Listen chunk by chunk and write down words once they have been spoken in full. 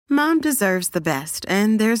Mom deserves the best,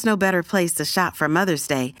 and there's no better place to shop for Mother's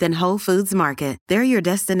Day than Whole Foods Market. They're your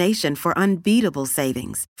destination for unbeatable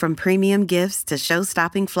savings, from premium gifts to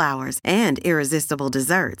show-stopping flowers and irresistible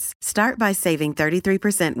desserts. Start by saving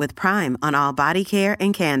 33% with Prime on all body care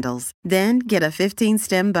and candles. Then get a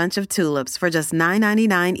 15-stem bunch of tulips for just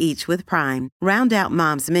 $9.99 each with Prime. Round out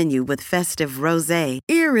Mom's menu with festive rosé,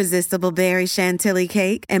 irresistible berry chantilly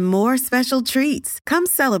cake, and more special treats. Come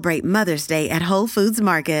celebrate Mother's Day at Whole Foods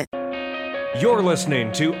Market. You're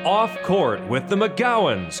listening to Off Court with the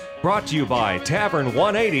McGowans, brought to you by Tavern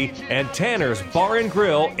 180 and Tanner's Bar and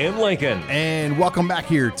Grill in Lincoln. And welcome back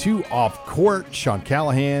here to Off Court. Sean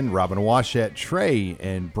Callahan, Robin Washett, Trey,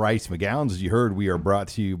 and Bryce McGowans. As you heard, we are brought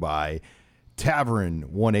to you by Tavern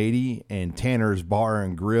 180 and Tanner's Bar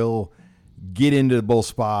and Grill. Get into both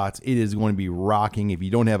spots. It is going to be rocking. If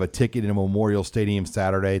you don't have a ticket in Memorial Stadium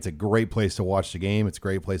Saturday, it's a great place to watch the game. It's a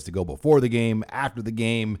great place to go before the game, after the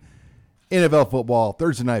game. NFL football,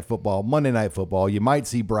 Thursday night football, Monday night football. You might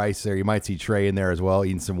see Bryce there. You might see Trey in there as well,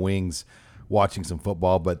 eating some wings, watching some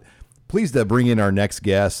football. But pleased to bring in our next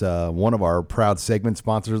guest, one of our proud segment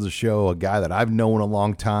sponsors of the show, a guy that I've known a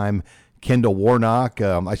long time, Kendall Warnock.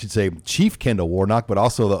 I should say Chief Kendall Warnock, but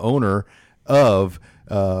also the owner of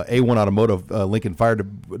A1 Automotive, Lincoln Fire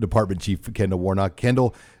Department Chief Kendall Warnock.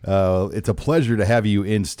 Kendall, it's a pleasure to have you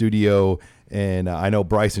in studio. And I know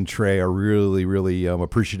Bryce and Trey are really, really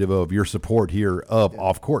appreciative of your support here of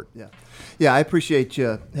Off Court. Yeah, I appreciate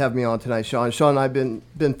you having me on tonight, Sean. Sean and I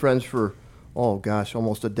have been friends for,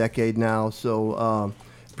 almost a decade now. So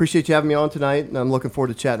appreciate you having me on tonight, and I'm looking forward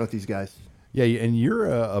to chatting with these guys. Yeah, and you're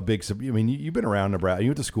a big – I mean, you've been around Nebraska. You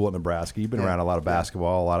went to school at Nebraska. You've been around a lot of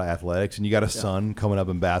basketball, a lot of athletics, and you got a son coming up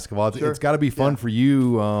in basketball. It's got to be fun for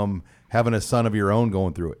you having a son of your own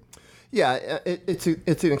going through it. Yeah, it's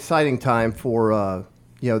an exciting time for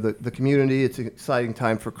the community. It's an exciting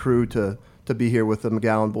time for Crew to be here with the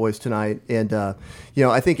McGowan boys tonight, and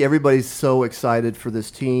I think everybody's so excited for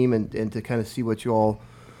this team and to kind of see what you all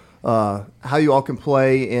how you all can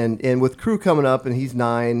play. And with Crew coming up, and he's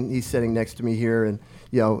 9, he's sitting next to me here, and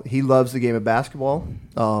he loves the game of basketball.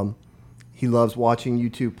 He loves watching you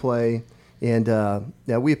two play, and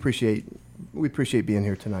we appreciate being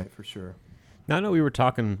here tonight for sure. Now, I know we were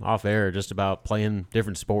talking off air just about playing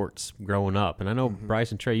different sports growing up, and I know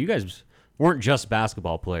Bryce and Trey, you guys weren't just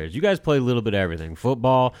basketball players. You guys played a little bit of everything.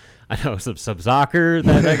 Football, I know some soccer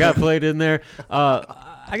that got played in there.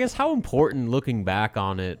 I guess how important, looking back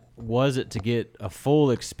on it, was it to get a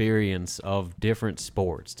full experience of different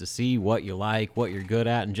sports, to see what you like, what you're good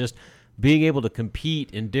at, and just being able to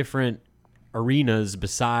compete in different arenas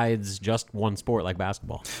besides just one sport like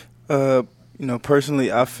basketball?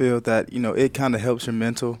 Personally, I feel that, it kind of helps your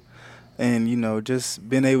mental and, just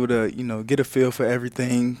being able to, get a feel for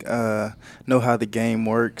everything, know how the game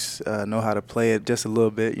works, know how to play it just a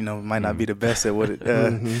little bit, might not be the best at what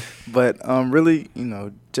it, but really,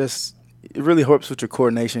 just it really helps with your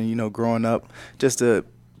coordination, growing up, just to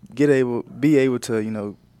be able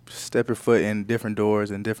to, step your foot in different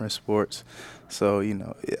doors and different sports. So,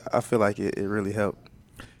 I feel like it really helped.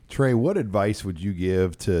 Trey, what advice would you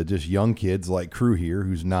give to just young kids like Crew here,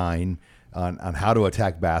 who's 9, on how to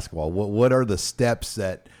attack basketball? What are the steps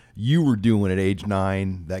that you were doing at age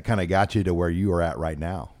 9 that kind of got you to where you are at right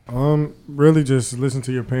now? Really just listen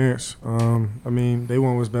to your parents. They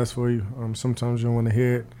want what's best for you. Sometimes you don't want to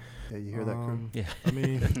hear it. Yeah, you hear that, Crew?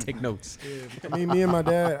 Yeah. Take notes. Yeah, me and my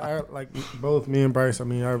dad, both me and Bryce,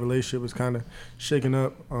 our relationship was kind of shaken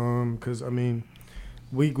up because,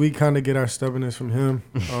 we kind of get our stubbornness from him.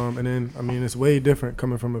 And then, it's way different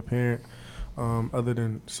coming from a parent other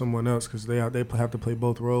than someone else because they have to play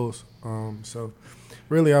both roles. So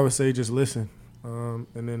really I would say just listen. And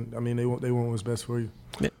then, they want what's best for you.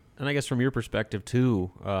 And I guess from your perspective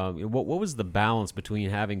too, what was the balance between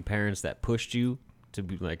having parents that pushed you to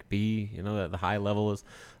be at the high level as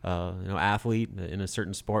athlete in a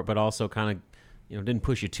certain sport, but also kind of didn't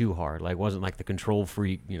push you too hard, like wasn't like the control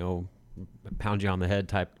freak, pound you on the head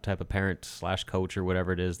type of parent / coach or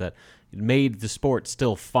whatever it is that made the sport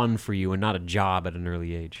still fun for you and not a job at an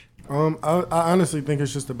early age? I honestly think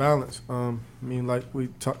it's just a balance. We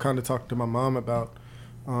kind of talked to my mom about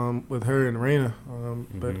with her and Raina,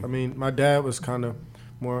 but my dad was kind of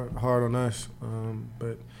more hard on us.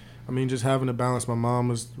 But just having a balance. My mom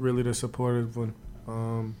was really the supportive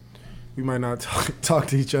one. We might not talk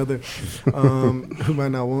to each other. We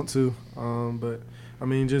might not want to, but.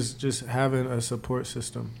 Just having a support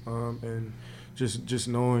system and just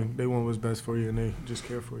knowing they want what's best for you and they just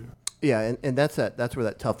care for you. Yeah, and that's where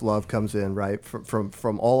that tough love comes in, right?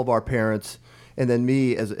 From all of our parents, and then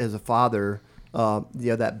me as a father.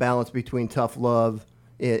 That balance between tough love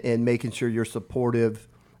and making sure you're supportive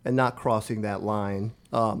and not crossing that line.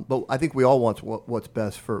 But I think we all want what's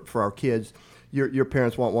best for our kids. Your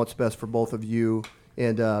parents want what's best for both of you.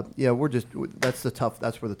 And, that's where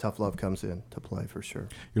the tough love comes in to play for sure.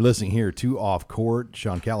 You're listening here to Off Court.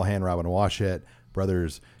 Sean Callahan, Robin Washett,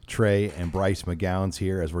 brothers Trey and Bryce McGowan's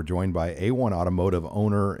here as we're joined by A1 Automotive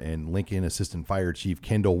owner and Lincoln Assistant Fire Chief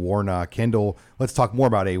Kendall Warnock. Kendall, let's talk more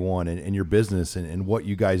about A1 and your business and what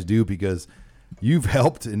you guys do, because you've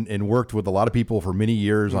helped and worked with a lot of people for many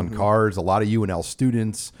years on cars, a lot of UNL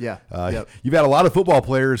students. Yeah. You've had a lot of football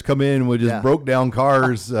players come in with just broke down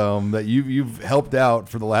cars that you've helped out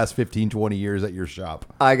for the last 15, 20 years at your shop.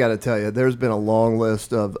 I got to tell you, there's been a long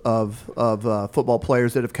list of football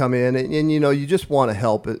players that have come in, and you just want to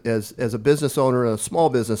help as a business owner and a small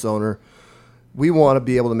business owner. We want to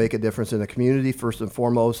be able to make a difference in the community first and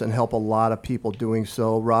foremost, and help a lot of people doing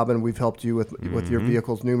so. Robin, we've helped you with your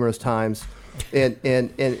vehicles numerous times, and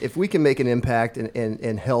if we can make an impact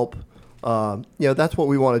and help, that's what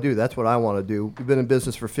we want to do. That's what I want to do. We've been in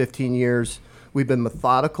business for 15 years. We've been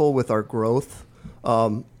methodical with our growth,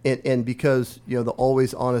 and because the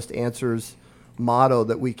always honest answers motto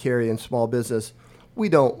that we carry in small business, we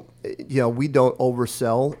don't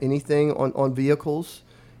oversell anything on vehicles.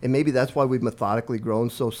 And maybe that's why we've methodically grown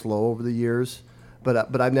so slow over the years.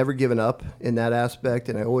 But I've never given up in that aspect,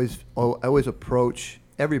 and I always approach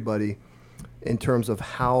everybody in terms of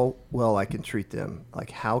how well I can treat them. Like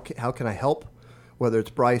how can I help? Whether it's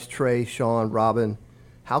Bryce, Trey, Sean, Robin,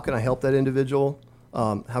 how can I help that individual?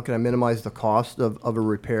 How can I minimize the cost of a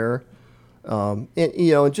repair? And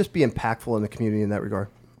just be impactful in the community in that regard.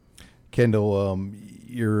 Kendall,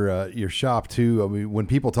 your shop too. I mean, when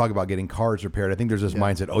people talk about getting cars repaired, I think there's this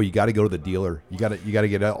mindset: oh, you got to go to the dealer. You got to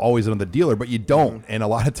get always on the dealer, but you don't. And a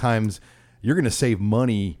lot of times, you're going to save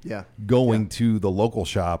money going to the local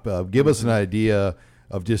shop. Give us an idea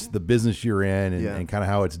of just the business you're in and kind of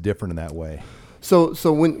how it's different in that way. So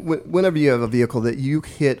whenever you have a vehicle that you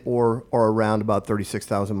hit or around about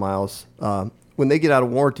 36,000 miles, when they get out of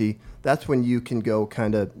warranty, that's when you can go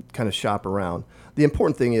kind of shop around. The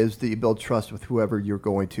important thing is that you build trust with whoever you're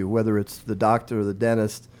going to, whether it's the doctor or the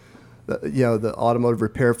dentist, the automotive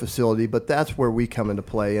repair facility. But that's where we come into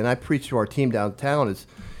play. And I preach to our team downtown is,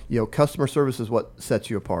 customer service is what sets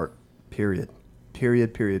you apart. Period.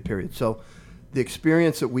 So the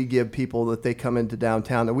experience that we give people that they come into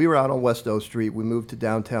downtown, and we were out on West O Street. We moved to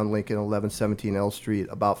downtown Lincoln, 1117 L Street,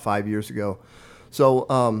 about 5 years ago.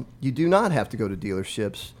 So you do not have to go to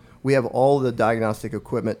dealerships. We have all the diagnostic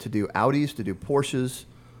equipment to do Audis, to do Porsches,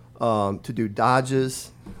 to do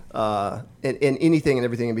Dodges, and anything and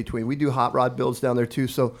everything in between. We do hot rod builds down there too.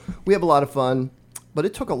 So we have a lot of fun, but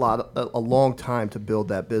it took a long time to build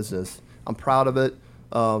that business. I'm proud of it.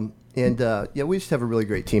 We just have a really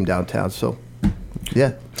great team downtown. So,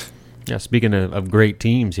 yeah. Yeah, speaking of great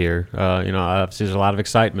teams here, obviously there's a lot of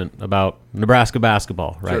excitement about Nebraska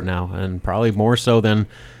basketball right now, and probably more so than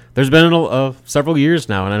there's been several years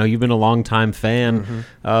now. And I know you've been a longtime fan.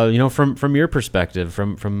 From your perspective,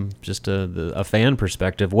 from just a fan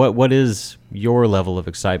perspective, what is your level of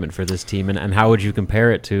excitement for this team, and how would you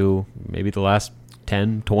compare it to maybe the last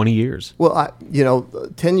 10, 20 years? Well,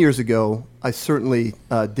 10 years ago, I certainly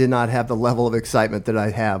did not have the level of excitement that I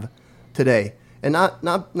have today. And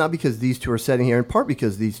not because these two are sitting here, in part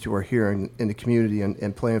because these two are here in the community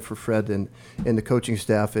and playing for Fred and the coaching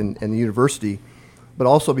staff and the university, but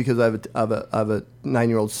also because I have a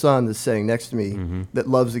 9-year-old son that's sitting next to me that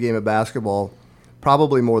loves the game of basketball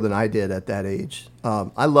probably more than I did at that age.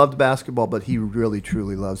 I loved basketball, but he really,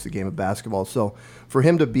 truly loves the game of basketball. So for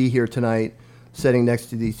him to be here tonight, sitting next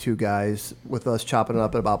to these two guys with us chopping it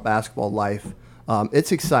up about basketball life,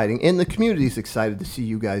 it's exciting. And the community's excited to see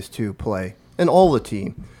you guys, too, play. And all the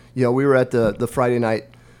team. We were at the Friday night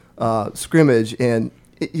scrimmage, and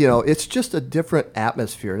it's just a different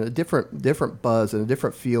atmosphere and a different buzz and a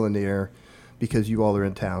different feel in the air because you all are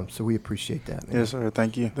in town. So we appreciate that, man. Yes, sir.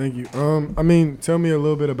 Thank you. Thank you. Tell me a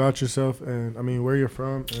little bit about yourself and where you're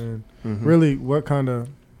from and really what kind of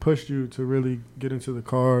pushed you to really get into the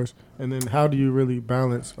cars, and then how do you really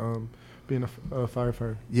balance being a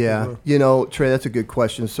firefighter? Yeah, Trey, that's a good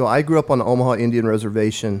question. So I grew up on the Omaha Indian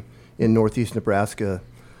Reservation in northeast Nebraska,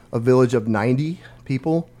 a village of 90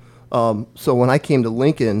 people. So when I came to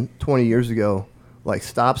Lincoln 20 years ago, like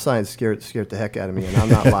stop signs scared the heck out of me, and I'm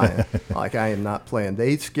not lying. Like I am not playing.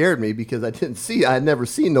 They scared me because I had never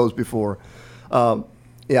seen those before.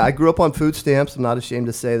 I grew up on food stamps. I'm not ashamed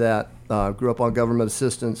to say that. Grew up on government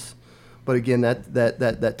assistance, but again,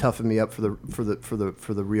 that toughened me up for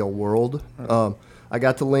the real world. I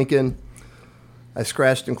got to Lincoln. I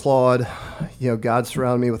scratched and clawed. God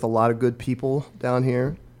surrounded me with a lot of good people down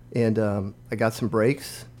here. and I got some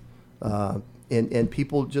breaks, and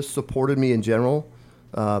people just supported me in general.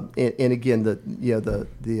 And again,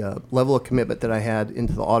 the level of commitment that I had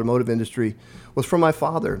into the automotive industry was from my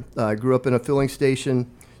father. I grew up in a filling station.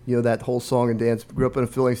 That whole song and dance. Grew up in a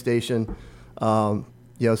filling station.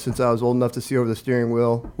 Since I was old enough to see over the steering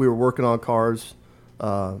wheel, we were working on cars,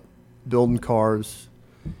 building cars.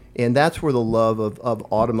 And that's where the love of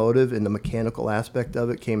automotive and the mechanical aspect of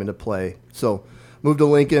it came into play. So moved to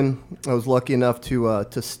Lincoln. I was lucky enough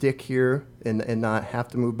to stick here and not have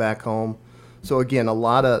to move back home. So again, a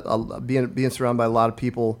lot of being surrounded by a lot of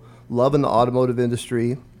people, loving the automotive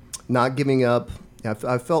industry, not giving up.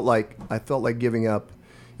 I felt like giving up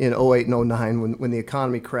in 08 and 09 when the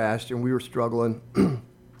economy crashed and we were struggling.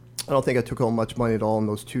 I don't think I took home much money at all in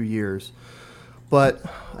those 2 years, but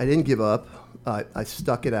I didn't give up. I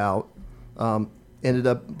stuck it out. Ended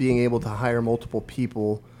up being able to hire multiple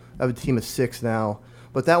people. I have a team of 6 now,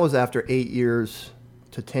 but that was after 8 years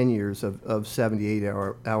to 10 years of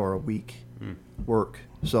 78-hour a week work.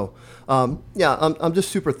 So, I'm just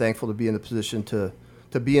super thankful to be in the position to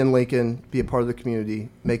be in Lincoln, be a part of the community,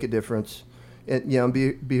 make a difference, and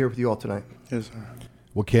be here with you all tonight. Yes, sir.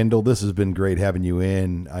 Well, Kendall, this has been great having you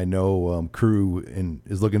in. I know crew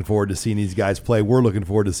is looking forward to seeing these guys play. We're looking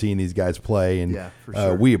forward to seeing these guys play, and for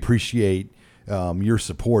sure. We appreciate your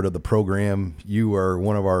support of the program. You are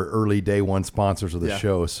one of our early day one sponsors of the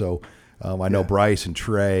show, so I know Bryce and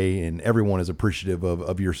Trey and everyone is appreciative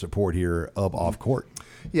of your support here of Off Court.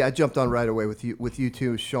 Yeah, I jumped on right away with you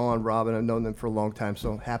two, Sean, Robin. I've known them for a long time,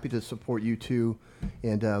 so happy to support you two,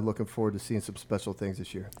 and looking forward to seeing some special things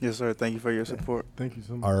this year. Yes, sir. Thank you for your support. Thank you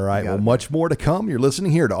so much. All right, well, much more to come. You're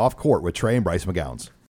listening here to Off Court with Trey and Bryce McGowens.